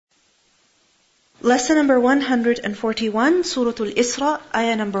Lesson number 141, Surah Al-Isra,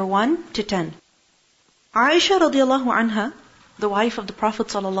 ayah number 1 to 10. Aisha radiallahu anha, the wife of the Prophet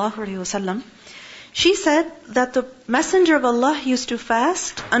sallallahu alaihi wasallam, she said that the Messenger of Allah used to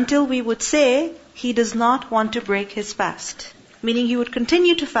fast until we would say he does not want to break his fast. Meaning he would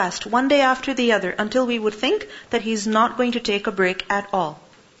continue to fast one day after the other until we would think that he's not going to take a break at all.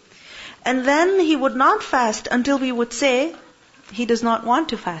 And then he would not fast until we would say he does not want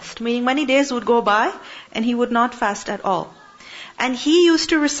to fast. Meaning many days would go by and he would not fast at all. And he used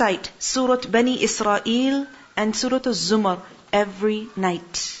to recite Surah Bani Israel and Surah Al-Zumar every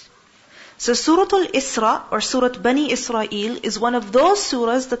night. So Surah Al-Isra or Surah Bani Israel is one of those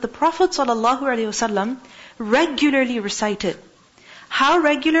surahs that the Prophet ﷺ regularly recited. How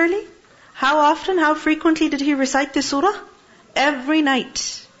regularly? How often? How frequently did he recite this surah? Every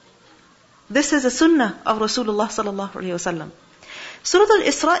night. This is a sunnah of Rasulullah ﷺ. Surah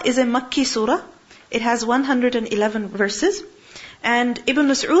Al-Isra is a Makki surah. It has 111 verses. And Ibn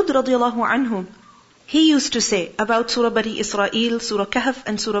Mas'ud radiallahu anhu, he used to say about Surah Bani Israel, Surah Kahf,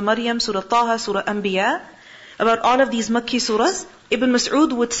 and Surah Maryam, Surah Taha, Surah Anbiya, about all of these Makki surahs, Ibn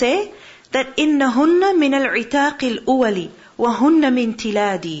Mas'ud would say that إِنَّهُنَّ مِنَ الْعِتَاقِ الْأُوَلِ وَهُنَّ مِنْ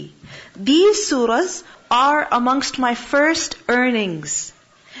تِلَادِي. These surahs are amongst my first earnings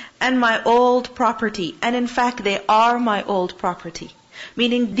and my old property. And in fact, they are my old property.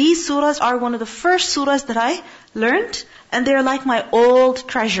 Meaning these surahs are one of the first surahs that I learned, and they're like my old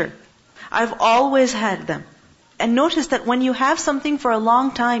treasure. I've always had them. And notice that when you have something for a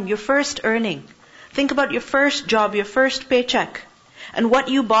long time, your first earning, think about your first job, your first paycheck, and what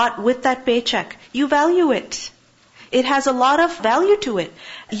you bought with that paycheck. You value it. It has a lot of value to it.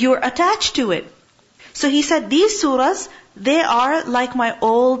 You're attached to it. So he said, these surahs, they are like my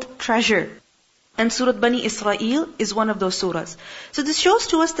old treasure. And Surah Bani Israel is one of those surahs. So this shows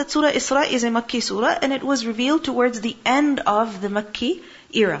to us that Surah Isra is a Makki surah, and it was revealed towards the end of the Makki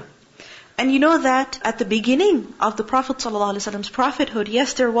era. And you know that at the beginning of the Prophet ﷺ's prophethood,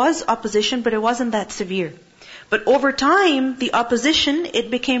 yes, there was opposition, but it wasn't that severe. But over time, the opposition, it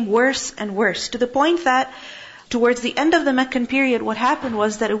became worse and worse, to the point that towards the end of the Meccan period, what happened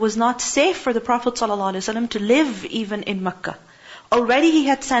was that it was not safe for the Prophet ﷺ to live even in Mecca. Already he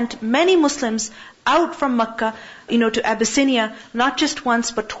had sent many Muslims out from Mecca, to Abyssinia, not just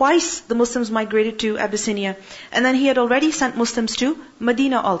once, but twice the Muslims migrated to Abyssinia. And then he had already sent Muslims to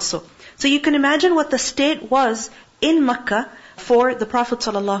Medina also. So you can imagine what the state was in Mecca for the Prophet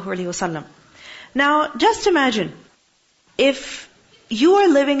ﷺ. Now, just imagine, if you are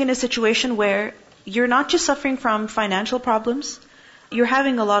living in a situation where you're not just suffering from financial problems, you're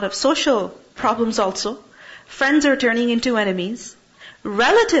having a lot of social problems also, friends are turning into enemies,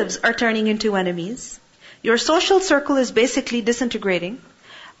 relatives are turning into enemies, your social circle is basically disintegrating,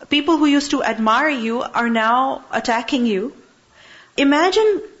 people who used to admire you are now attacking you.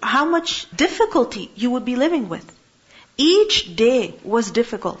 Imagine how much difficulty you would be living with. Each day was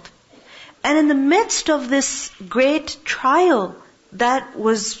difficult. And in the midst of this great trial that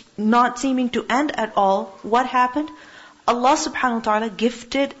was not seeming to end at all, what happened? Allah subhanahu wa ta'ala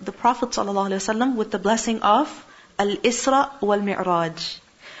gifted the Prophet ﷺ with the blessing of Al-Isra wal-Mi'raj.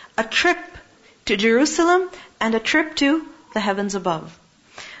 A trip to Jerusalem and a trip to the heavens above.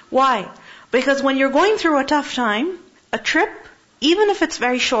 Why? Because when you're going through a tough time, a trip, even if it's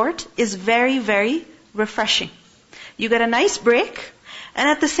very short, is very, very refreshing. You get a nice break, and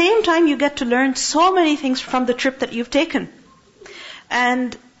at the same time you get to learn so many things from the trip that you've taken.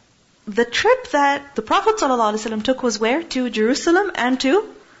 And the trip that the Prophet ﷺ took was where? To Jerusalem and to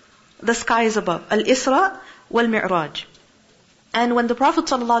the skies above. Al-Isra wal-Mi'raj. And when the Prophet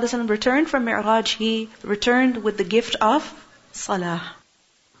ﷺ returned from Mi'raj, he returned with the gift of Salah.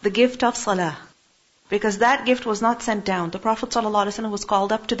 The gift of Salah. Because that gift was not sent down. The Prophet ﷺ was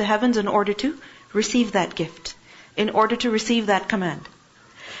called up to the heavens in order to receive that gift. In order to receive that command.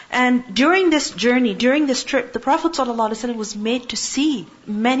 And during this journey, during this trip, the Prophet ﷺ was made to see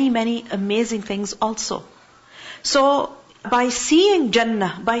many, many amazing things also. So, by seeing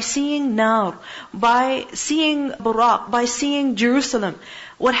Jannah, by seeing Nar, by seeing Buraq, by seeing Jerusalem,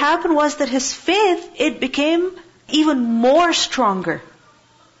 what happened was that his faith, it became even more stronger.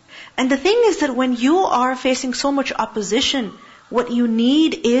 And the thing is that when you are facing so much opposition, what you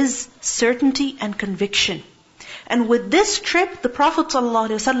need is certainty and conviction. And with this trip, the Prophet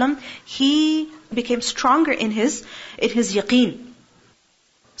ﷺ, he became stronger in his yaqeen.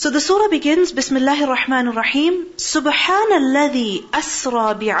 So the surah begins, Bismillahir Rahmanir Rahim, Subhanalladhi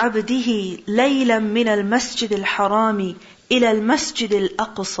asra bi'abdihi laylan min al-masjid al-harami ila al-masjid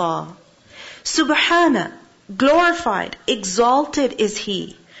al-aqsa. Subhana, glorified, exalted is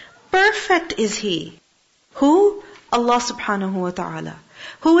He. perfect is He. Who? Allah subhanahu wa ta'ala.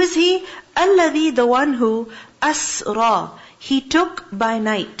 Who is He? Alladhi, the one who, asra, He took by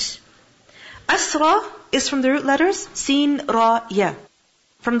night. Asra is from the root letters, Sin, Ra, Ya.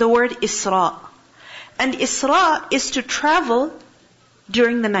 From the word Isra. And Isra is to travel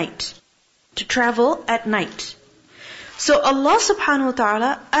during the night. To travel at night. So Allah subhanahu wa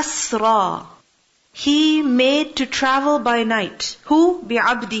ta'ala, asra, He made to travel by night. Who?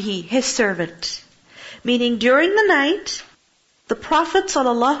 Bi'abdihi, His servant. Meaning during the night, the Prophet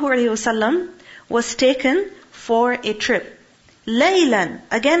ﷺ was taken for a trip. Laylan,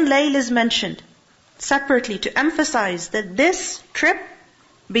 again layl is mentioned separately to emphasize that this trip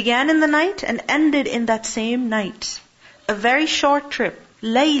began in the night and ended in that same night. A very short trip.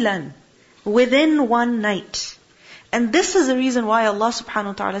 Laylan, within one night. And this is the reason why Allah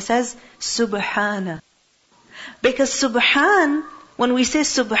subhanahu wa ta'ala says, Subhana. Because Subhan, when we say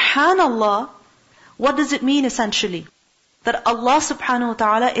Subhanallah, what does it mean essentially? That Allah subhanahu wa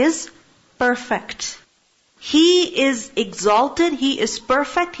ta'ala is perfect. He is exalted, He is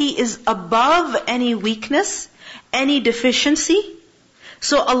perfect, He is above any weakness, any deficiency.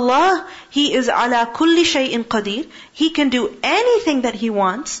 So Allah, He is ala kulli shay'in qadir. He can do anything that He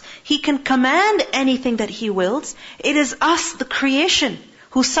wants. He can command anything that He wills. It is us, the creation,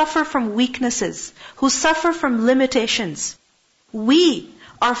 who suffer from weaknesses, who suffer from limitations. We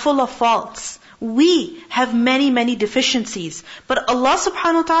are full of faults. We have many, many deficiencies. But Allah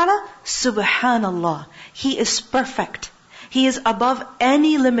subhanahu wa ta'ala, subhanallah, He is perfect. He is above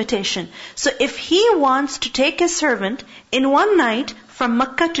any limitation. So if He wants to take His servant in one night from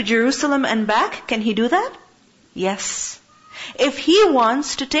Mecca to Jerusalem and back, can He do that? Yes. If He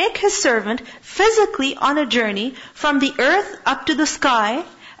wants to take His servant physically on a journey from the earth up to the sky,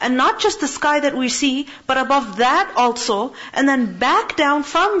 and not just the sky that we see, but above that also, and then back down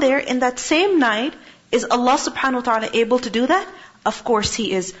from there in that same night, is Allah subhanahu wa ta'ala able to do that? Of course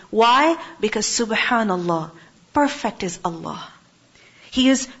He is. Why? Because subhanallah, perfect is Allah. He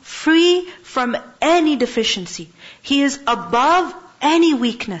is free from any deficiency. He is above any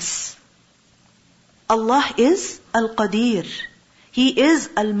weakness. Allah is Al-Qadir. He is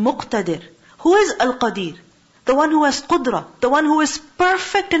Al-Muqtadir. Who is Al-Qadir? The one who has qudra, the one who is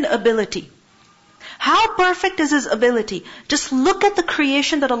perfect in ability. How perfect is His ability? Just look at the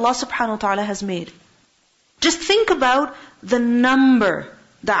creation that Allah subhanahu wa ta'ala has made. Just think about the number,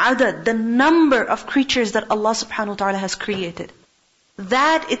 the adad, the number of creatures that Allah subhanahu wa ta'ala has created.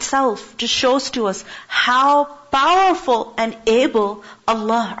 That itself just shows to us how powerful and able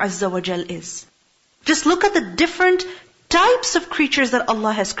Allah Azza wa Jal is. Just look at the different types of creatures that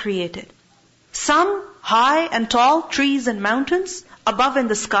Allah has created. Some high and tall, trees and mountains, above in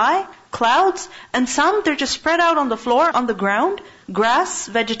the sky, clouds, and some they're just spread out on the floor, on the ground, grass,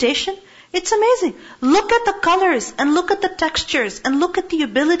 vegetation. It's amazing. Look at the colors and look at the textures and look at the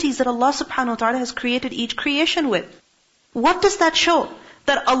abilities that Allah subhanahu wa ta'ala has created each creation with. What does that show?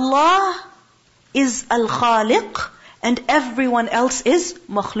 That Allah is Al-Khaliq and everyone else is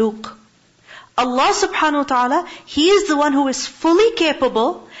Makhluq. Allah subhanahu wa ta'ala, He is the one who is fully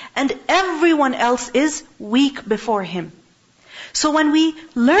capable and everyone else is weak before Him. So when we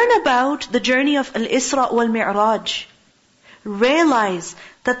learn about the journey of Al-Isra wal-Mi'raj, realize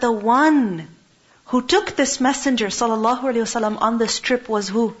that the one who took this messenger sallallahu alaihi wasallam on this trip was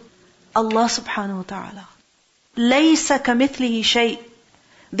who? Allah subhanahu wa ta'ala. لَيْسَ كَمِثْلِهِ شَيْءٍ.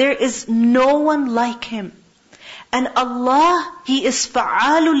 There is no one like Him. And Allah, He is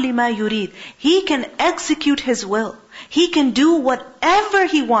فَعَالٌ لِمَا يُرِيدُ. He can execute His will. He can do whatever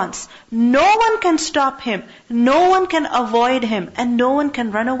He wants. No one can stop Him. No one can avoid Him. And no one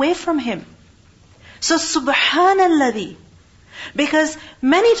can run away from Him. So Subhanalladhi. Because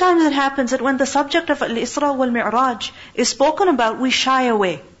many times it happens that when the subject of Al-Isra wal-Mi'raj is spoken about, we shy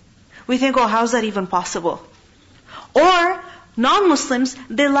away. We think, oh, how's that even possible? Or non-Muslims,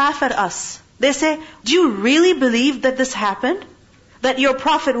 they laugh at us. They say, do you really believe that this happened? That your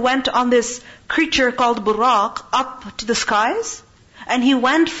Prophet went on this creature called Buraq up to the skies? And he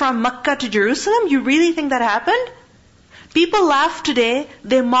went from Mecca to Jerusalem? You really think that happened? People laugh today,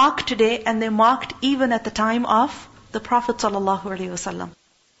 they mock today, and they mocked even at the time of the Prophet ﷺ.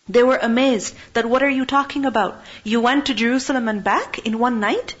 They were amazed that what are you talking about? You went to Jerusalem and back in one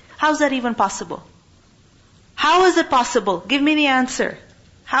night? How's that even possible? How is it possible? Give me the answer.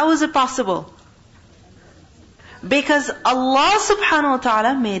 How is it possible? Because Allah subhanahu wa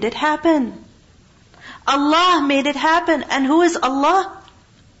ta'ala made it happen. Allah made it happen. And who is Allah?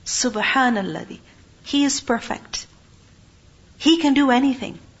 Subhanalladhi. He is perfect. He can do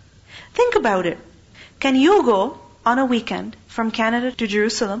anything. Think about it. Can you go on a weekend from Canada to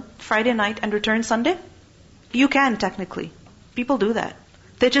Jerusalem Friday night and return Sunday? You can technically. People do that.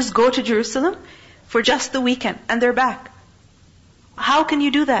 They just go to Jerusalem for just the weekend and they're back. How can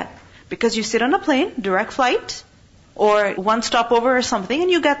you do that? Because you sit on a plane, direct flight, or one stopover or something,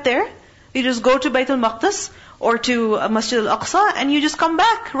 and you get there. You just go to Bayt al-Maqdis or to Masjid al-Aqsa and you just come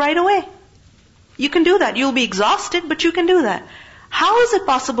back right away. You can do that. You'll be exhausted, but you can do that. How is it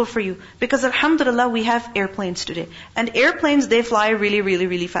possible for you? Because alhamdulillah, we have airplanes today. And airplanes, they fly really, really,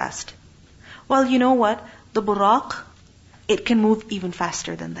 really fast. Well, you know what? The buraq, it can move even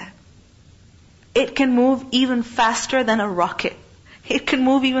faster than that. It can move even faster than a rocket. It can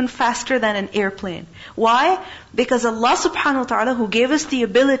move even faster than an airplane. Why? Because Allah subhanahu wa ta'ala, who gave us the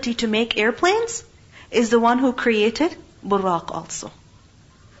ability to make airplanes, is the one who created buraq also.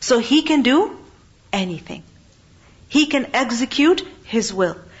 So He can do anything. He can execute His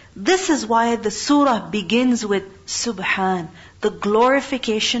will. This is why the surah begins with Subhan, the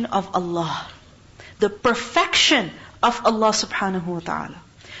glorification of Allah, the perfection of Allah subhanahu wa ta'ala.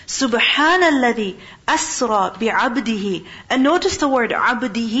 Subhanalladhi asra bi'abdihi. And notice the word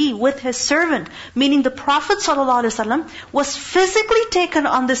abdihi, with his servant, meaning the Prophet ﷺ was physically taken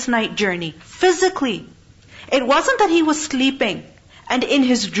on this night journey. Physically. It wasn't that he was sleeping and in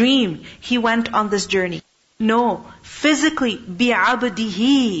his dream he went on this journey. No, physically,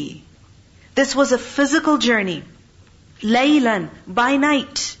 bi'abdihi. This was a physical journey. Laylan, by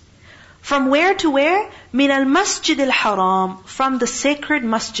night. From where to where? Min al-Masjid al-Haram, from the sacred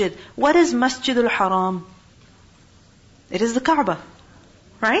masjid. What is Masjid al-Haram? It is the Kaaba,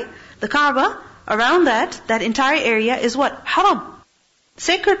 right? The Kaaba, around that entire area is what? Haram.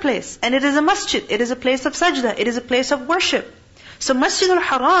 Sacred place. And it is a masjid. It is a place of sajda. It is a place of worship. So Masjid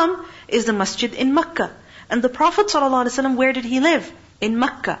al-Haram is the masjid in Makkah. And the Prophet ﷺ, where did he live? In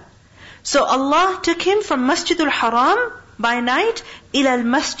Makkah. So Allah took him from Masjid al-Haram by night ila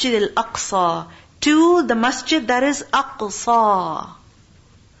al-Masjid al-Aqsa, to the masjid that is Aqsa.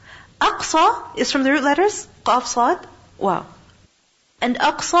 Aqsa is from the root letters Qaf, Sad, Wow. And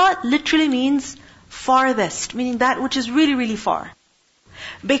Aqsa literally means farthest, meaning that which is really, really far.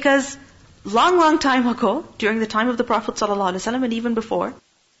 Because long time ago, during the time of the Prophet ﷺ and even before,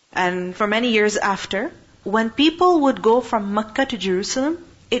 and for many years after, when people would go from Mecca to Jerusalem,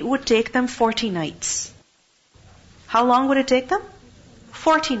 it would take them 40 nights. How long would it take them?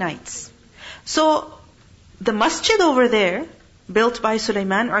 40 nights. So, the masjid over there, built by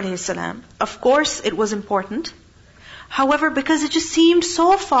Sulaiman alayhi salam, of course it was important. However, because it just seemed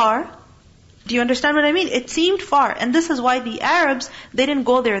so far, do you understand what I mean? It seemed far. And this is why the Arabs, they didn't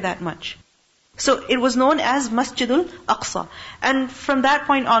go there that much. So it was known as Masjidul Aqsa. And from that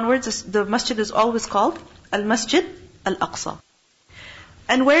point onwards, the masjid is always called Al-Masjid Al-Aqsa.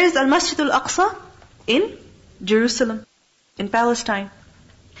 And where is Al-Masjid Al-Aqsa? In Jerusalem, in Palestine.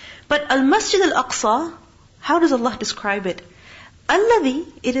 But Al-Masjid Al-Aqsa, how does Allah describe it? Alladhi,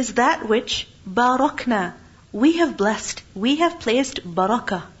 it is that which barakna, we have blessed, we have placed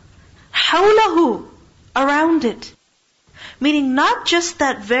barakah. Hawlahu, around it. Meaning not just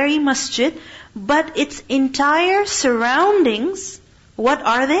that very masjid, but its entire surroundings, what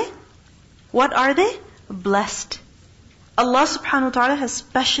are they? What are they? Blessed. Allah subhanahu wa ta'ala has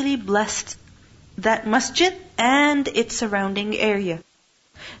specially blessed that masjid and its surrounding area.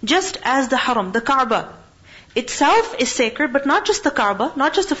 Just as the haram, the Kaaba itself is sacred, but not just the Kaaba,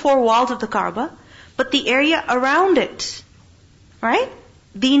 not just the four walls of the Kaaba, but the area around it. Right?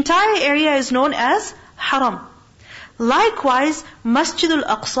 The entire area is known as haram. Likewise, Masjid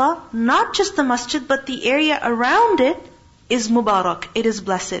al-Aqsa, not just the masjid, but the area around it is Mubarak. It is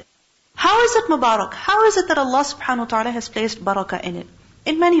blessed. How is it Mubarak? How is it that Allah subhanahu wa ta'ala has placed barakah in it?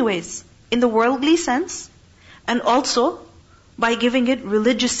 In many ways. In the worldly sense, and also by giving it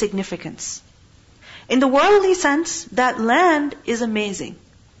religious significance. In the worldly sense, that land is amazing.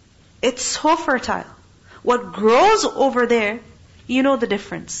 It's so fertile. What grows over there, you know the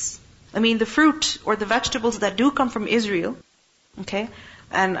difference. I mean, the fruit or the vegetables that do come from Israel, okay?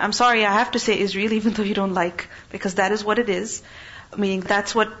 And I'm sorry, I have to say Israel, even though you don't like, because that is what it is. Meaning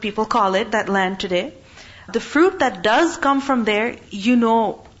that's what people call it, that land today. The fruit that does come from there, you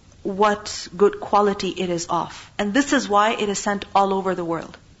know what good quality it is of. And this is why it is sent all over the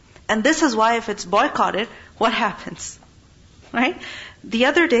world. And this is why if it's boycotted, what happens? Right? The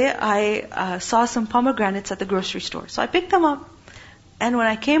other day, I saw some pomegranates at the grocery store. So I picked them up. And when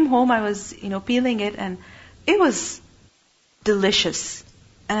I came home, I was, peeling it, and it was delicious.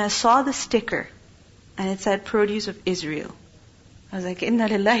 And I saw the sticker, and it said, produce of Israel. I was like, Inna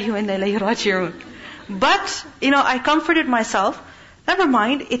lillahi wa inna ilayhi raji'un. But, I comforted myself. Never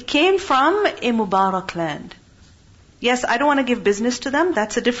mind, it came from a Mubarak land. Yes, I don't want to give business to them.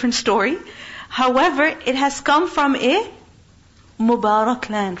 That's a different story. However, it has come from a Mubarak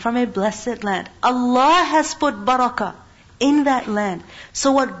land, from a blessed land. Allah has put barakah in that land.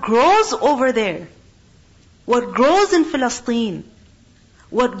 So what grows over there, what grows in Palestine,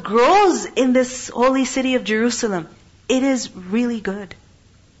 what grows in this holy city of Jerusalem, it is really good.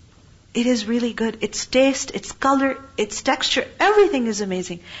 It is really good. Its taste, its color, its texture, everything is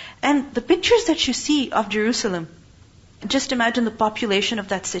amazing. And the pictures that you see of Jerusalem, just imagine the population of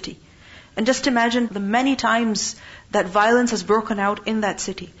that city. And just imagine the many times that violence has broken out in that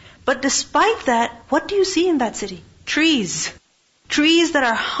city. But despite that, what do you see in that city? Trees. Trees that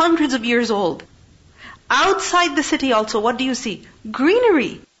are hundreds of years old. Outside the city also, what do you see?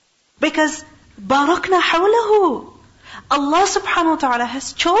 Greenery. Because barakna hawlahu. Allah subhanahu wa ta'ala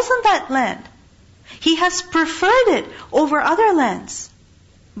has chosen that land. He has preferred it over other lands.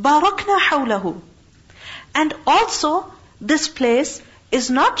 Barakna hawlahu. And also, this place is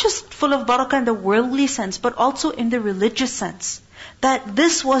not just full of barakah in the worldly sense, but also in the religious sense. That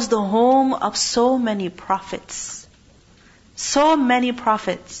this was the home of so many prophets. So many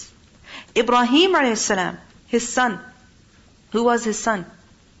prophets. Ibrahim a.s., his son. Who was his son?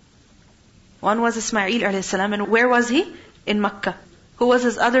 One was Ismail a.s. And where was he? In Makkah. Who was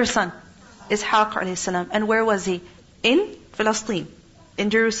his other son? Ishaq a.s. And where was he? In Palestine. In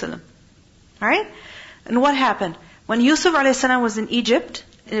Jerusalem. Alright? And what happened? When Yusuf a.s. was in Egypt,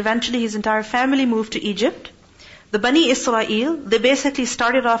 and eventually his entire family moved to Egypt, the Bani Israel, they basically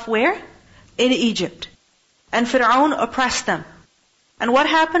started off where? In Egypt. And Fir'aun oppressed them. And what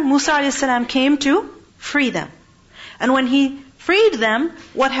happened? Musa a.s. came to free them. And when he freed them,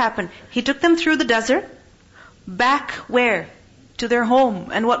 what happened? He took them through the desert, back where? To their home.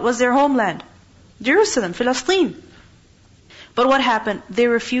 And what was their homeland? Jerusalem, Palestine. But what happened? They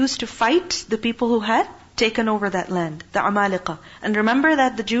refused to fight the people who had taken over that land, the Amalika. And remember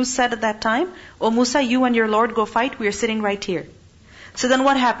that the Jews said at that time, "O Musa, you and your Lord go fight, we are sitting right here." So then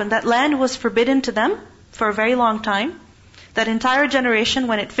what happened? That land was forbidden to them for a very long time. That entire generation,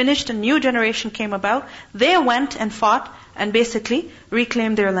 when it finished, a new generation came about. They went and fought and basically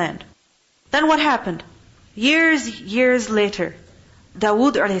reclaimed their land. Then what happened? Years later,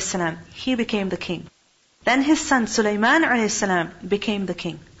 Dawood a.s., he became the king. Then his son Sulaiman a.s. became the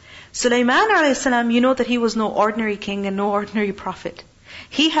king. Sulaiman a.s., you know that he was no ordinary king and no ordinary prophet.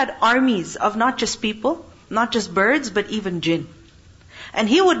 He had armies of not just people, not just birds, but even jinn. And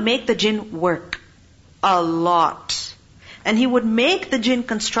he would make the jinn work. A lot. And he would make the jinn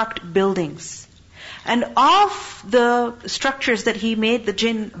construct buildings. And of the structures that he made the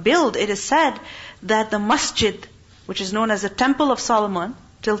jinn build, it is said that the masjid, which is known as the Temple of Solomon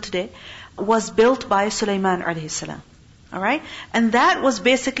till today, was built by Sulaiman alayhi salam. Alright? And that was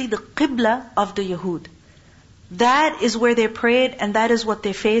basically the qibla of the Yahud. That is where they prayed and that is what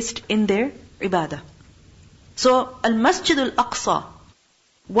they faced in their ibadah. So, Al-Masjid Al-Aqsa.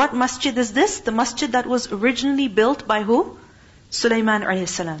 What masjid is this? The masjid that was originally built by who? Sulaiman alayhi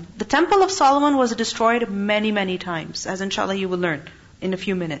salam. The Temple of Solomon was destroyed many times, as inshallah you will learn in a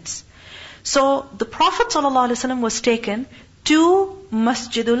few minutes. So, the Prophet ﷺ was taken to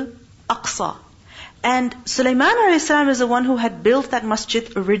Masjidul Aqsa. And Sulaiman a.s. is the one who had built that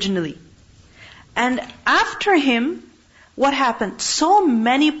masjid originally. And after him, what happened? So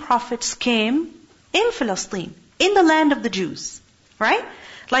many prophets came in Palestine, in the land of the Jews. Right?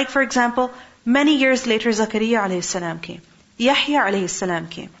 Like for example, many years later, Zakaria a.s. came. Yahya a.s.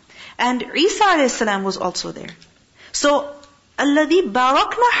 came. And Isa a.s. was also there. So, الَّذِي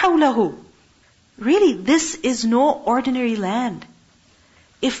بَارَكْنَا حَوْلَهُ. Really, this is no ordinary land.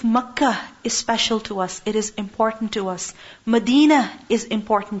 If Makkah is special to us, it is important to us. Medina is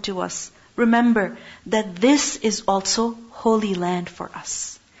important to us. Remember that this is also holy land for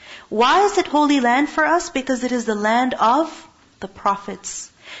us. Why is it holy land for us? Because it is the land of the prophets.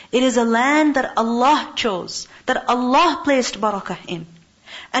 It is a land that Allah chose, that Allah placed barakah in.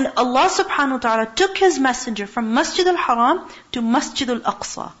 And Allah subhanahu wa ta'ala took His messenger from Masjid al-Haram to Masjid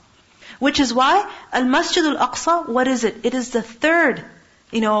al-Aqsa. Which is why Al-Masjid al-Aqsa, what is it? It is the third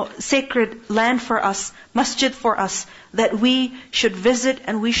sacred land for us, masjid for us, that we should visit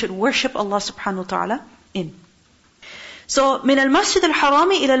and we should worship Allah subhanahu wa ta'ala in. So, من المسجد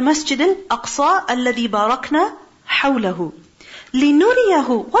الحرام إلى المسجد الأقصى الذي باركنا حوله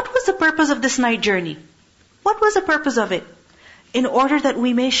لنريه. What was the purpose of this night journey? What was the purpose of it? In order that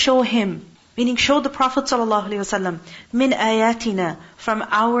we may show him, meaning show the Prophet ﷺ, min ayatina, from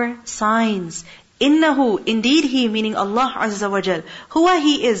our signs. Innahu, indeed he, meaning Allah Azza wa Jal, huwa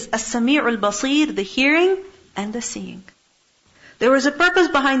he is, as-sami'ul basir, the hearing and the seeing. There was a purpose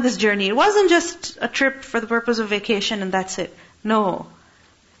behind this journey. It wasn't just a trip for the purpose of vacation and that's it. No.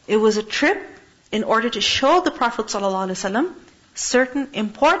 It was a trip in order to show the Prophet ﷺ certain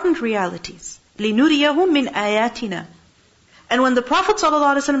important realities. لِنُرِيَهُ مِنْ آيَاتِنَا. And when the Prophet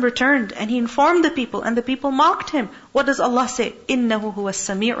ﷺ returned and he informed the people and the people mocked him, what does Allah say? إِنَّهُ هُوَ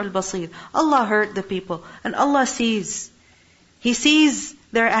السَّمِيعُ الْبَصِيرُ. Allah heard the people and Allah sees. He sees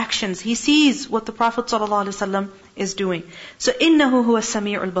their actions. He sees what the Prophet ﷺ is doing. So إِنَّهُ هُوَ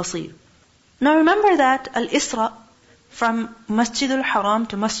السَّمِيعُ الْبَصِيرُ. Now remember that Al-Isra from Masjid al-Haram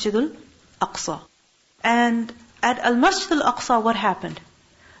to Masjid al-Aqsa. And at Al-Masjid al-Aqsa what happened?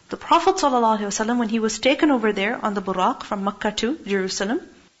 The Prophet ﷺ, when he was taken over there on the Buraq from Makkah to Jerusalem,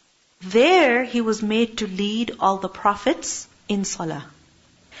 there he was made to lead all the prophets in Salah.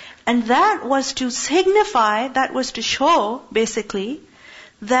 And that was to signify, that was to show, basically,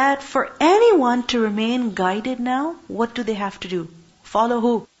 that for anyone to remain guided now, what do they have to do? Follow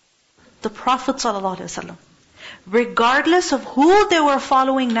who? The Prophet ﷺ. Regardless of who they were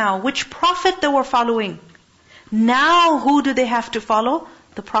following now, which prophet they were following, now who do they have to follow?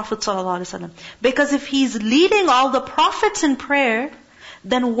 The Prophet ﷺ. Because if he's leading all the prophets in prayer,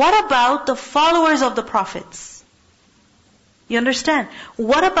 then what about the followers of the prophets? You understand?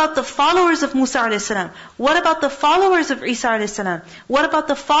 What about the followers of Musa a.s.? What about the followers of Isa a.s.? What about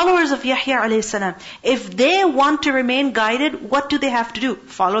the followers of Yahya a.s.? If they want to remain guided, what do they have to do?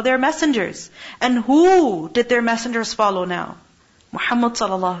 Follow their messengers. And who did their messengers follow now? Muhammad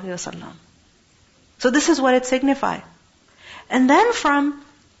sallallahu alayhi wa sallam. So this is what it signified. And then from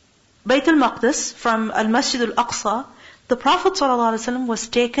Bayt al-Maqdis, from Al-Masjid al-Aqsa, the Prophet ﷺ was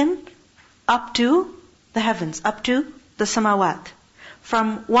taken up to the heavens, up to the samawat.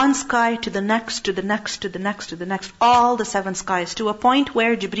 From one sky to the next, to the next, to the next, to the next, all the 7 skies, to a point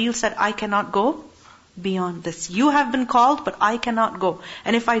where Jibreel said, I cannot go beyond this. You have been called, but I cannot go.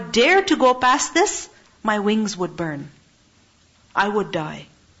 And if I dare to go past this, my wings would burn. I would die.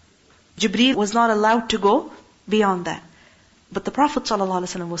 Jibreel was not allowed to go beyond that. But the Prophet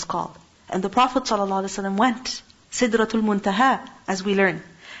ﷺ was called. And the Prophet ﷺ went. Sidratul Muntaha, as we learn.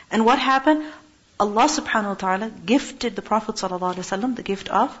 And what happened? Allah subhanahu wa ta'ala gifted the Prophet ﷺ the gift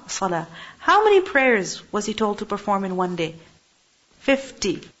of salah. How many prayers was he told to perform in one day?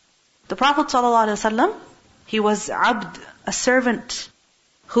 50. The Prophet ﷺ, he was abd, a servant,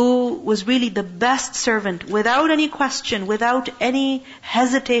 who was really the best servant. Without any question, without any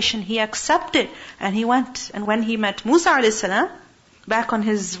hesitation, he accepted and he went. And when he met Musa a.s., back on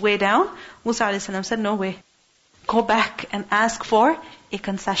his way down, Musa a.s. said, no way. Go back and ask for a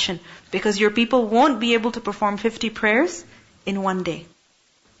concession. Because your people won't be able to perform 50 prayers in one day.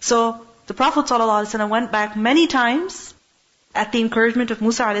 So the Prophet ﷺ went back many times at the encouragement of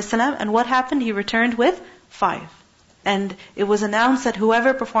Musa a.s. And what happened? He returned with 5. And it was announced that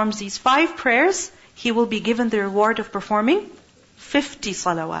whoever performs these 5 prayers, he will be given the reward of performing 50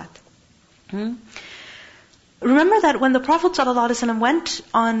 salawat. Remember that when the Prophet ﷺ went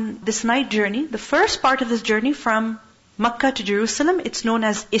on this night journey, the first part of this journey from Makkah to Jerusalem, it's known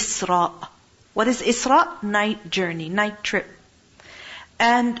as Isra. What is Isra? Night journey, night trip.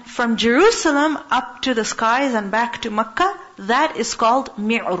 And from Jerusalem up to the skies and back to Makkah, that is called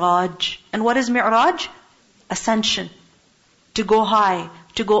Mi'raj. And what is Mi'raj? Ascension. To go high,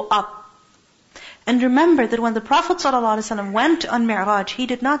 to go up. And remember that when the Prophet ﷺ went on Mi'raj, he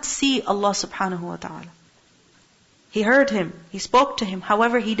did not see Allah subhanahu wa ta'ala. He heard Him, he spoke to Him,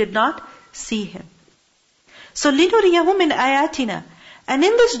 however he did not see Him. So لِنُرِيَهُ مِنْ آيَاتِنَا. And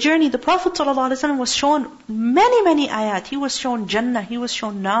in this journey, the Prophet ﷺ was shown many ayat. He was shown Jannah, he was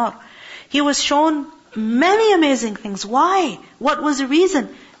shown Nar. He was shown many amazing things. Why? What was the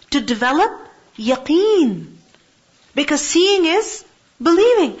reason? To develop yaqeen. Because seeing is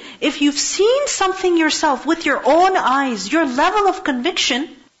believing. If you've seen something yourself with your own eyes, your level of conviction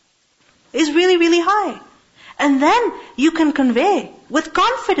is really high. And then you can convey with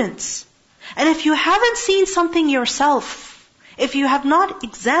confidence. And if you haven't seen something yourself, if you have not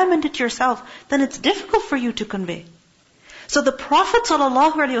examined it yourself, then it's difficult for you to convey. So the Prophet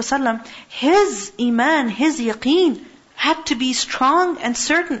ﷺ, his iman, his yaqeen, had to be strong and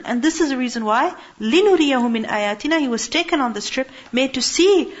certain. And this is the reason why, لِنُرِيَهُ مِنْ آيَاتِنَا, he was taken on this trip, made to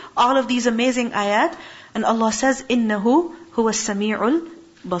see all of these amazing ayat. And Allah says, إِنَّهُ هُوَ السَّمِيعُ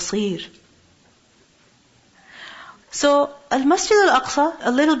الْبَصِيرُ. So, Al-Masjid Al-Aqsa,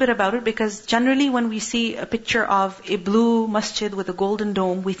 a little bit about it, because generally when we see a picture of a blue masjid with a golden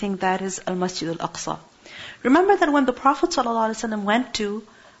dome, we think that is Al-Masjid Al-Aqsa. Remember that when the Prophet ﷺ went to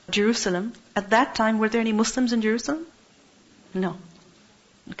Jerusalem, at that time, were there any Muslims in Jerusalem? No.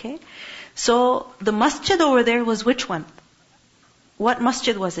 Okay? So, the masjid over there was which one? What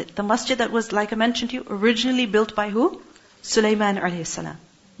masjid was it? The masjid that was, like I mentioned to you, originally built by who? Sulaiman alayhi salam.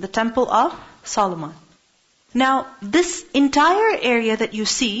 The temple of Solomon. Now, this entire area that you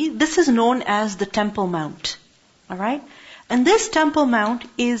see, this is known as the Temple Mount. Alright? And this Temple Mount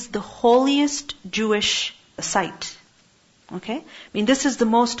is the holiest Jewish site. Okay? I mean, this is the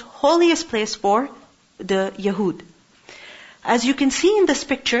most holiest place for the Yahud. As you can see in this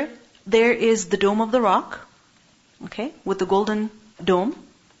picture, there is the Dome of the Rock, okay, with the golden dome.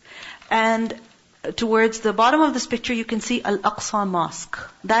 And towards the bottom of this picture, you can see Al-Aqsa Mosque.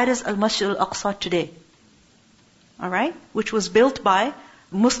 That is Al-Masjid Al-Aqsa today. Alright? Which was built by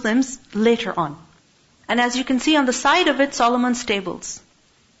Muslims later on. And as you can see on the side of it, Solomon's stables.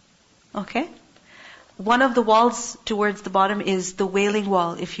 Okay? One of the walls towards the bottom is the Wailing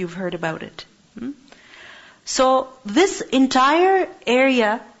Wall, if you've heard about it. So this entire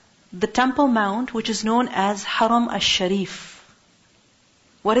area, the Temple Mount, which is known as Haram al-Sharif.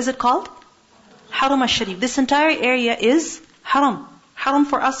 What is it called? Haram al-Sharif. This entire area is haram. Haram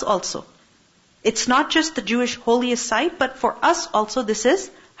for us also. It's not just the Jewish holiest site, but for us also this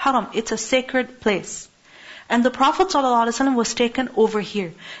is haram. It's a sacred place. And the Prophet ﷺ was taken over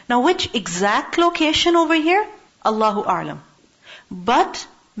here. Now which exact location over here? Allahu A'lam. But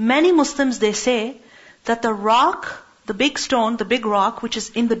many Muslims, they say that the rock, the big stone, the big rock, which is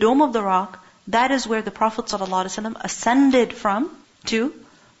in the dome of the rock, that is where the Prophet ﷺ ascended from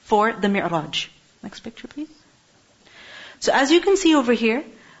for the Mi'raj. Next picture, please. So as you can see over here,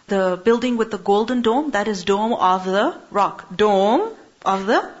 the building with the golden dome, that is Dome of the Rock. Dome of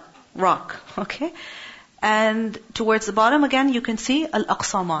the Rock. Okay? And towards the bottom again, you can see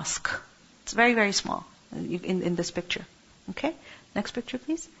Al-Aqsa Mosque. It's very, very small in this picture. Okay? Next picture,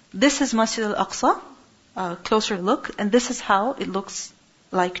 please. This is Masjid Al-Aqsa. Closer look. And this is how it looks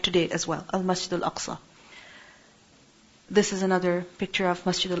like today as well. Al-Masjid Al-Aqsa. This is another picture of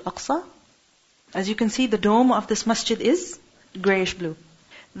Masjid Al-Aqsa. As you can see, the dome of this masjid is grayish blue.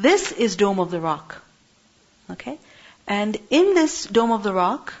 This is Dome of the Rock. Okay? And in this Dome of the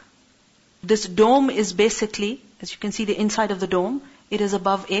Rock, this dome is basically, as you can see the inside of the dome, it is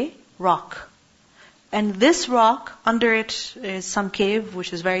above a rock. And this rock, under it is some cave,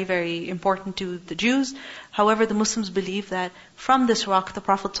 which is very, very important to the Jews. However, the Muslims believe that from this rock, the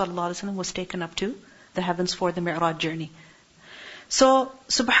Prophet ﷺ was taken up to the heavens for the Mi'raj journey. So,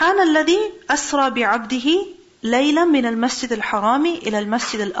 Subhanalladhi asra bi'abdihi ليلا من المسجد الحرام إلى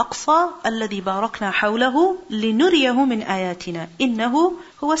المسجد الأقصى الذي باركنا حوله لنريه من آياتنا إنه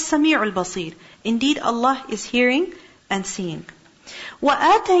هو السميع البصير. Indeed, Allah is hearing and seeing.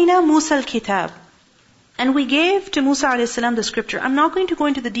 وآتينا موسى الكتاب. And we gave to Musa a.s. the scripture. I'm not going to go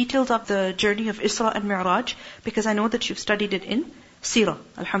into the details of the journey of Isra and Mi'raj because I know that you've studied it in Sirah.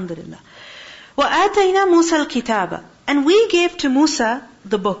 Alhamdulillah. وآتينا موسى الكتاب. And we gave to Musa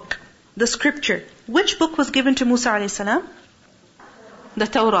the book, the scripture. Which book was given to Musa a.s.? The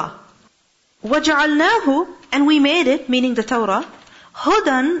Torah. وَجَعَلْنَاهُ. And we made it, meaning the Torah,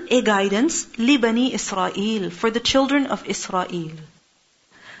 hudan, a guidance, لِبَنِي إِسْرَائِيل, for the children of Israel.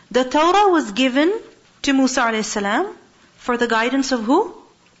 The Torah was given to Musa a.s. for the guidance of who?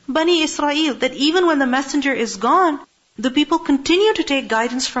 Bani Israel. That even when the messenger is gone, the people continue to take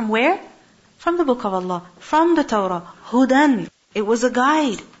guidance from where? From the book of Allah, from the Torah. Hudan. It was a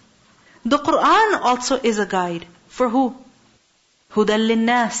guide. The Quran also is a guide. For who? Hudan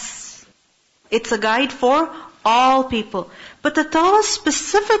linnas. It's a guide for all people. But the Torah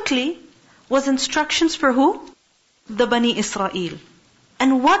specifically was instructions for who? The Bani Israel.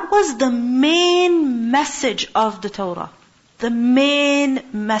 And what was the main message of the Torah? The main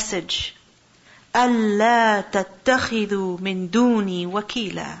message. أَلَّا تَتَّخِذُوا مِن دُونِي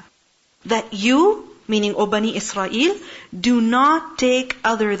وَكِيلًا. That you, meaning O Bani Israel, do not take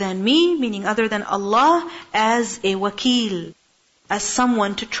other than me, meaning other than Allah, as a wakil, as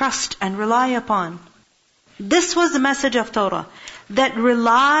someone to trust and rely upon. This was the message of Torah, that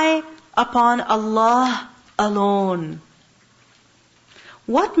rely upon Allah alone.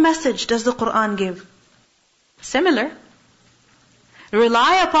 What message does the Quran give? Similar.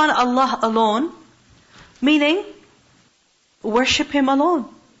 Rely upon Allah alone, meaning worship Him alone.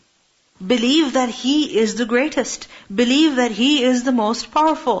 Believe that He is the greatest. Believe that He is the most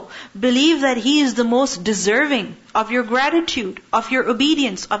powerful. Believe that He is the most deserving of your gratitude, of your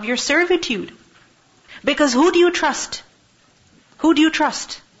obedience, of your servitude. Because who do you trust? Who do you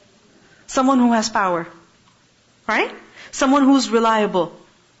trust? Someone who has power. Right? Someone who's reliable.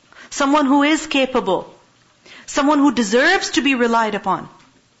 Someone who is capable. Someone who deserves to be relied upon.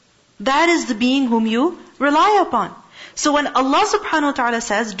 That is the being whom you rely upon. So when Allah subhanahu wa ta'ala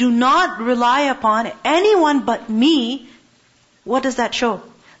says, do not rely upon anyone but me, What does that show?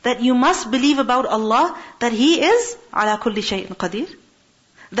 That you must believe about Allah that He is ala kulli shay'in qadir,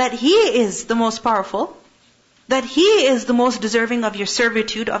 that He is the most powerful, that He is the most deserving of your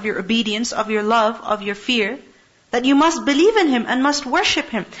servitude, of your obedience, of your love, of your fear, that you must believe in Him and must worship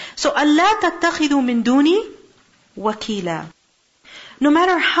Him. So, أَلَّا تَتَّخِذُوا مِن دُونِي وَكِيلًا. No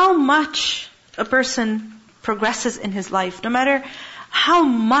matter how much a person progresses in his life, no matter how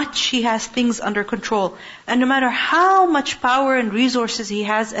much he has things under control, and no matter how much power and resources he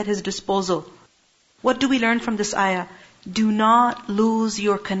has at his disposal, what do we learn from this ayah? Do not lose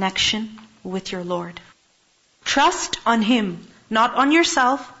your connection with your Lord. Trust on Him, not on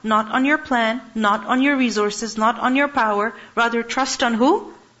yourself, not on your plan, not on your resources, not on your power. Rather, trust on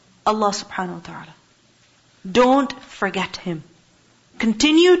who? Allah subhanahu wa ta'ala. Don't forget Him.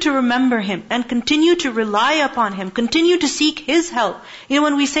 Continue to remember Him and continue to rely upon Him. Continue to seek His help. You know,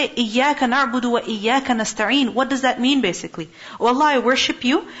 when we say, إِيَّاكَ نَعْبُدُ وَإِيَّاكَ نَسْتَعِينُ, what does that mean basically? Oh Allah, I worship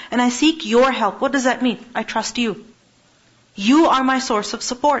You and I seek Your help. What does that mean? I trust You. You are my source of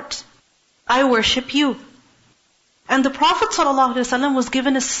support. I worship You. And the Prophet ﷺ was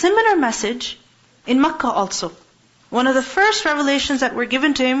given a similar message in Makkah also. One of the first revelations that were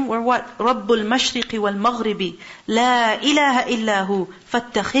given to him were what? رَبُّ الْمَشْرِقِ وَالْمَغْرِبِ لَا إِلَهَ إِلَّا هُ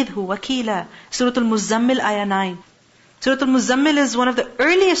فَاتَّخِذْهُ وَكِيلًا. Surah Al-Muzammil, ayah 9. Surah Al-Muzammil is one of the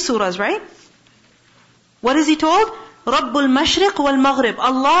earliest surahs, right? What is he told? رَبُّ الْمَشْرِقِ وَالْمَغْرِبِ.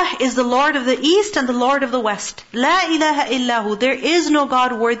 Allah is the Lord of the East and the Lord of the West. لَا إِلَهَ إِلَّا هُ. There is no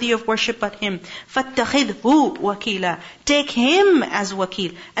God worthy of worship but Him. فَاتَّخِذْهُ وَكِيلًا. Take Him as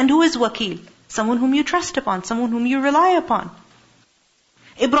wakil. And who is wakil? Someone whom you trust upon, someone whom you rely upon.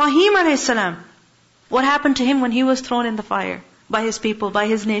 Ibrahim a.s., what happened to him when he was thrown in the fire by his people, by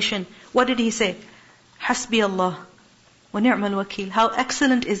his nation? What did he say? Hasbi Allah wa ni'mal wakil. How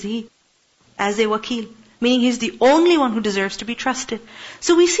excellent is he as a wakil. Meaning he's the only one who deserves to be trusted.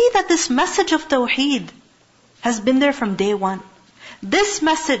 So we see that this message of Tawheed has been there from day one. This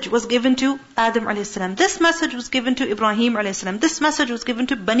message was given to Adam a.s. This message was given to Ibrahim a.s. This message was given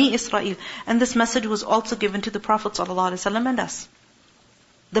to Bani Israel. And this message was also given to the Prophet ﷺ and us.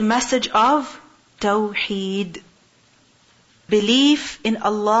 The message of Tawheed. Belief in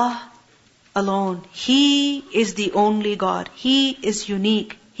Allah alone. He is the only God. He is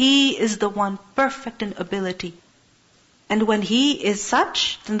unique. He is the one perfect in ability. And when He is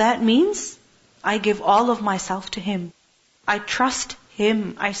such, then that means I give all of myself to Him. I trust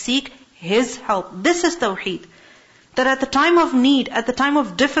Him. I seek His help. This is Tawheed. That at the time of need, at the time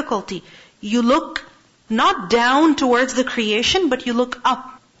of difficulty, you look not down towards the creation, but you look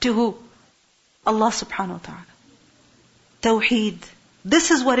up to who? Allah subhanahu wa ta'ala. Tawheed.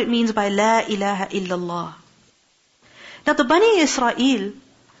 This is what it means by La ilaha illallah. Now the Bani Israel,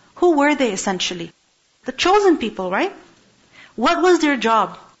 who were they essentially? The chosen people, right? What was their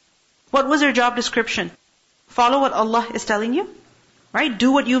job? What was their job description? Follow what Allah is telling you, right?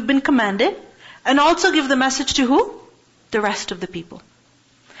 Do what you've been commanded, and also give the message to who? The rest of the people.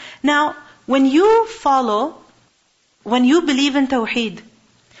 Now, when you believe in Tawheed,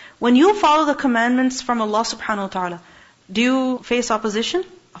 when you follow the commandments from Allah subhanahu wa ta'ala, do you face opposition?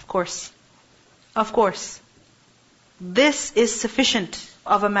 Of course. Of course. This is sufficient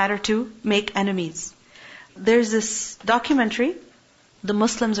of a matter to make enemies. There's this documentary, The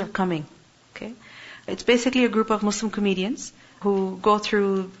Muslims Are Coming. Okay? It's basically a group of Muslim comedians who go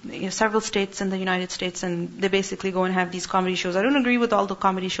through several states in the United States, and they basically go and have these comedy shows. I don't agree with all the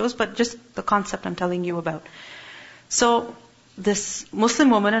comedy shows, but just the concept I'm telling you about. So, this Muslim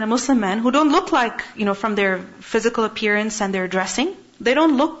woman and a Muslim man who don't look like, from their physical appearance and their dressing, they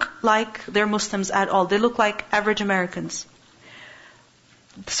don't look like they're Muslims at all. They look like average Americans.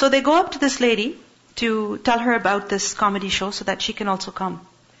 So they go up to this lady to tell her about this comedy show so that she can also come.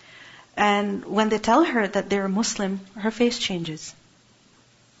 And when they tell her that they're Muslim, her face changes.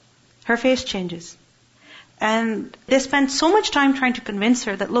 Her face changes. And they spend so much time trying to convince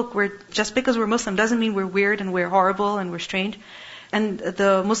her that, look, just because we're Muslim doesn't mean we're weird and we're horrible and we're strange. And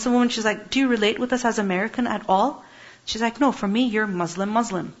the Muslim woman, she's like, do you relate with us as American at all? She's like, no, for me, you're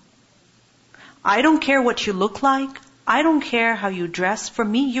Muslim. I don't care what you look like. I don't care how you dress. For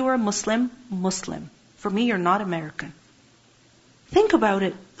me, you are Muslim. For me, you're not American. Think about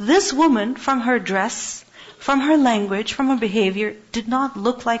it. This woman, from her dress, from her language, from her behavior, did not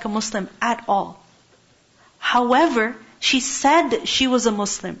look like a Muslim at all. However, she said she was a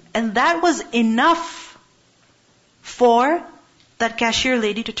Muslim. And that was enough for that cashier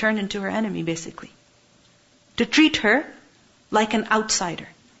lady to turn into her enemy, basically. To treat her like an outsider.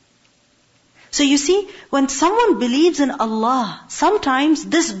 So you see, when someone believes in Allah, sometimes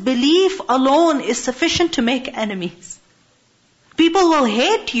this belief alone is sufficient to make enemies. People will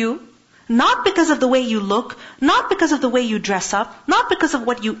hate you not because of the way you look, not because of the way you dress up, not because of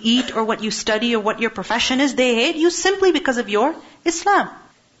what you eat or what you study or what your profession is. They hate you simply because of your Islam.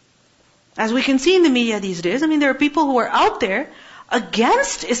 As we can see in the media these days, there are people who are out there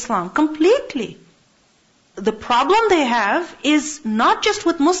against Islam completely. The problem they have is not just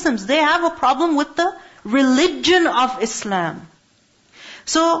with Muslims. They have a problem with the religion of Islam.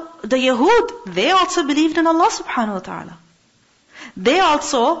 So the Yahud, they also believed in Allah subhanahu wa ta'ala. They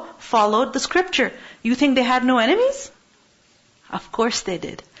also followed the scripture. You think they had no enemies? Of course they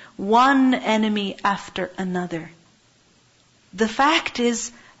did. One enemy after another. The fact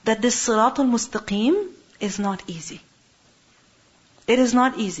is that this Siratul Mustaqim is not easy. It is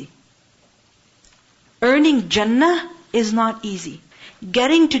not easy. Earning Jannah is not easy.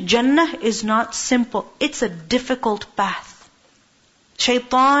 Getting to Jannah is not simple. It's a difficult path.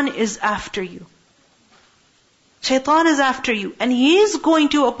 Shaitan is after you. Shaitan is after you, and he is going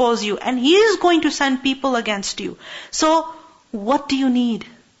to oppose you, and he is going to send people against you. So, what do you need?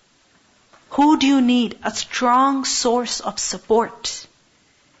 Who do you need? A strong source of support.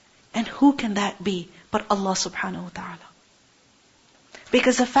 And who can that be but Allah subhanahu wa ta'ala?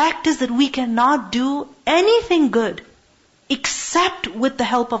 Because the fact is that we cannot do anything good except with the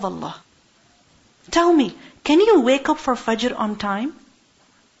help of Allah. Tell me, can you wake up for Fajr on time?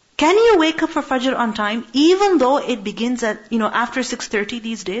 Can you wake up for Fajr on time even though it begins at, after 6:30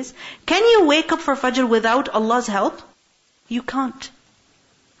 these days? Can you wake up for Fajr without Allah's help? You can't.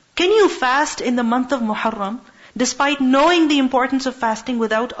 Can you fast in the month of Muharram despite knowing the importance of fasting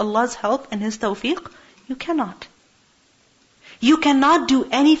without Allah's help and His tawfiq? You cannot. You cannot do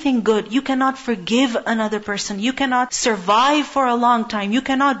anything good. You cannot forgive another person. You cannot survive for a long time. You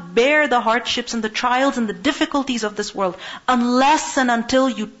cannot bear the hardships and the trials and the difficulties of this world unless and until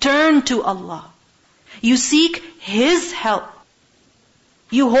you turn to Allah. You seek His help.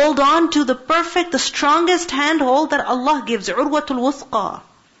 You hold on to the perfect, the strongest handhold that Allah gives. Urwatul Wuthqa.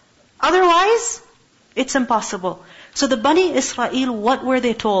 Otherwise, it's impossible. So the Bani Israel, what were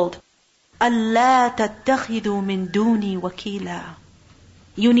they told? أَلَّا تَتَّخِذُوا مِن دُونِي وَكِيلًا.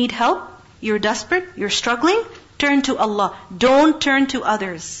 You need help, you're desperate, you're struggling, turn to Allah. Don't turn to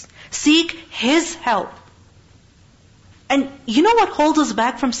others. Seek His help. And you know what holds us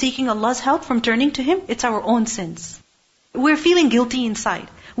back from seeking Allah's help, from turning to Him? It's our own sins. We're feeling guilty inside.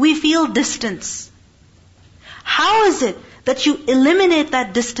 We feel distance. How is it that you eliminate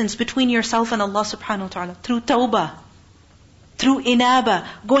that distance between yourself and Allah subhanahu wa ta'ala? Through tawbah. Through inaba,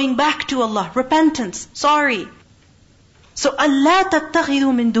 going back to Allah, repentance, sorry. So, Allah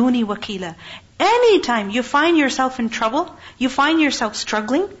tattakhidhu min duni wakila. Anytime you find yourself in trouble, you find yourself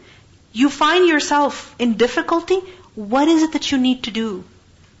struggling, you find yourself in difficulty, what is it that you need to do?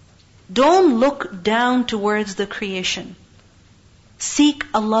 Don't look down towards the creation. Seek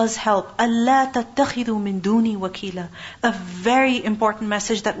Allah's help. Allah tattakhidhu min duni wakila. A very important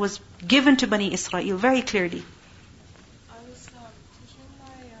message that was given to Bani Israel very clearly.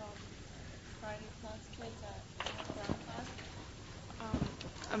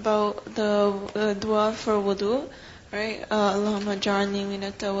 About the dua for wudu, right? Allahumma ja'alni min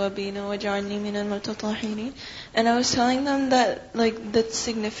at-tawabin wa ja'alni min al-mutatahhirin. And I was telling them that, the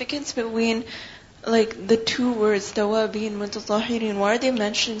significance between, the two words, tawabin, mutatahhirin, why are they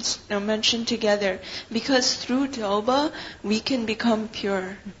mentioned together? Because through tawbah, we can become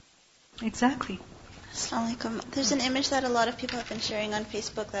pure. Exactly. Assalamu alaikum. There's an image that a lot of people have been sharing on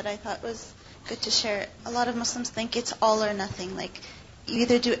Facebook that I thought was good to share. A lot of Muslims think it's all or nothing. You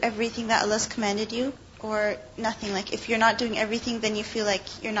either do everything that Allah's commanded you or nothing. If you're not doing everything, then you feel like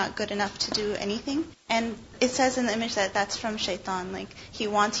you're not good enough to do anything. And it says in the image that that's from shaitan. He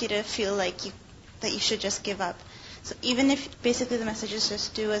wants you to feel that you should just give up. So even if basically the message is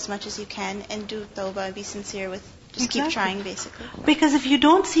just do as much as you can and do tawbah and be sincere with just keep trying basically. Because if you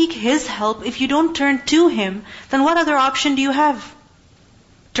don't seek His help, if you don't turn to Him, then what other option do you have?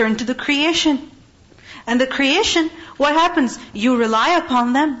 Turn to the creation. And the creation, what happens? You rely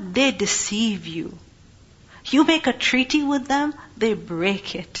upon them, they deceive you. You make a treaty with them, they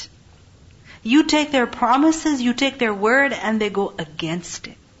break it. You take their promises, you take their word, and they go against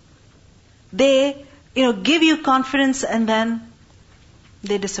it. They, give you confidence and then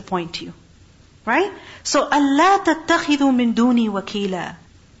they disappoint you. Right? So, Allah tattakhidhu min duni wakila.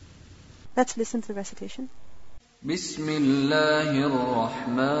 Let's listen to the recitation. بسم الله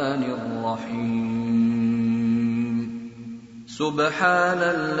الرحمن الرحيم سبحان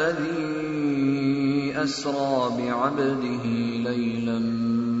الذي أسرى بعبده ليلا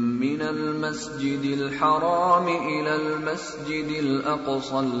من المسجد الحرام إلى المسجد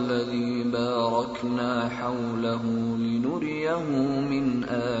الأقصى الذي باركنا حوله لنريه من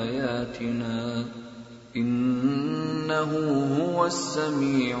آياتنا إنه هو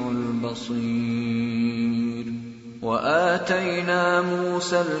السميع البصير وآتينا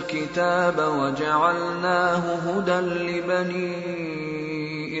موسى الكتاب وجعلناه هدى لبني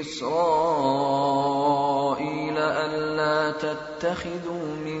إسرائيل ألا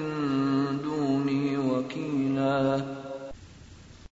تتخذوا من دوني وكيلا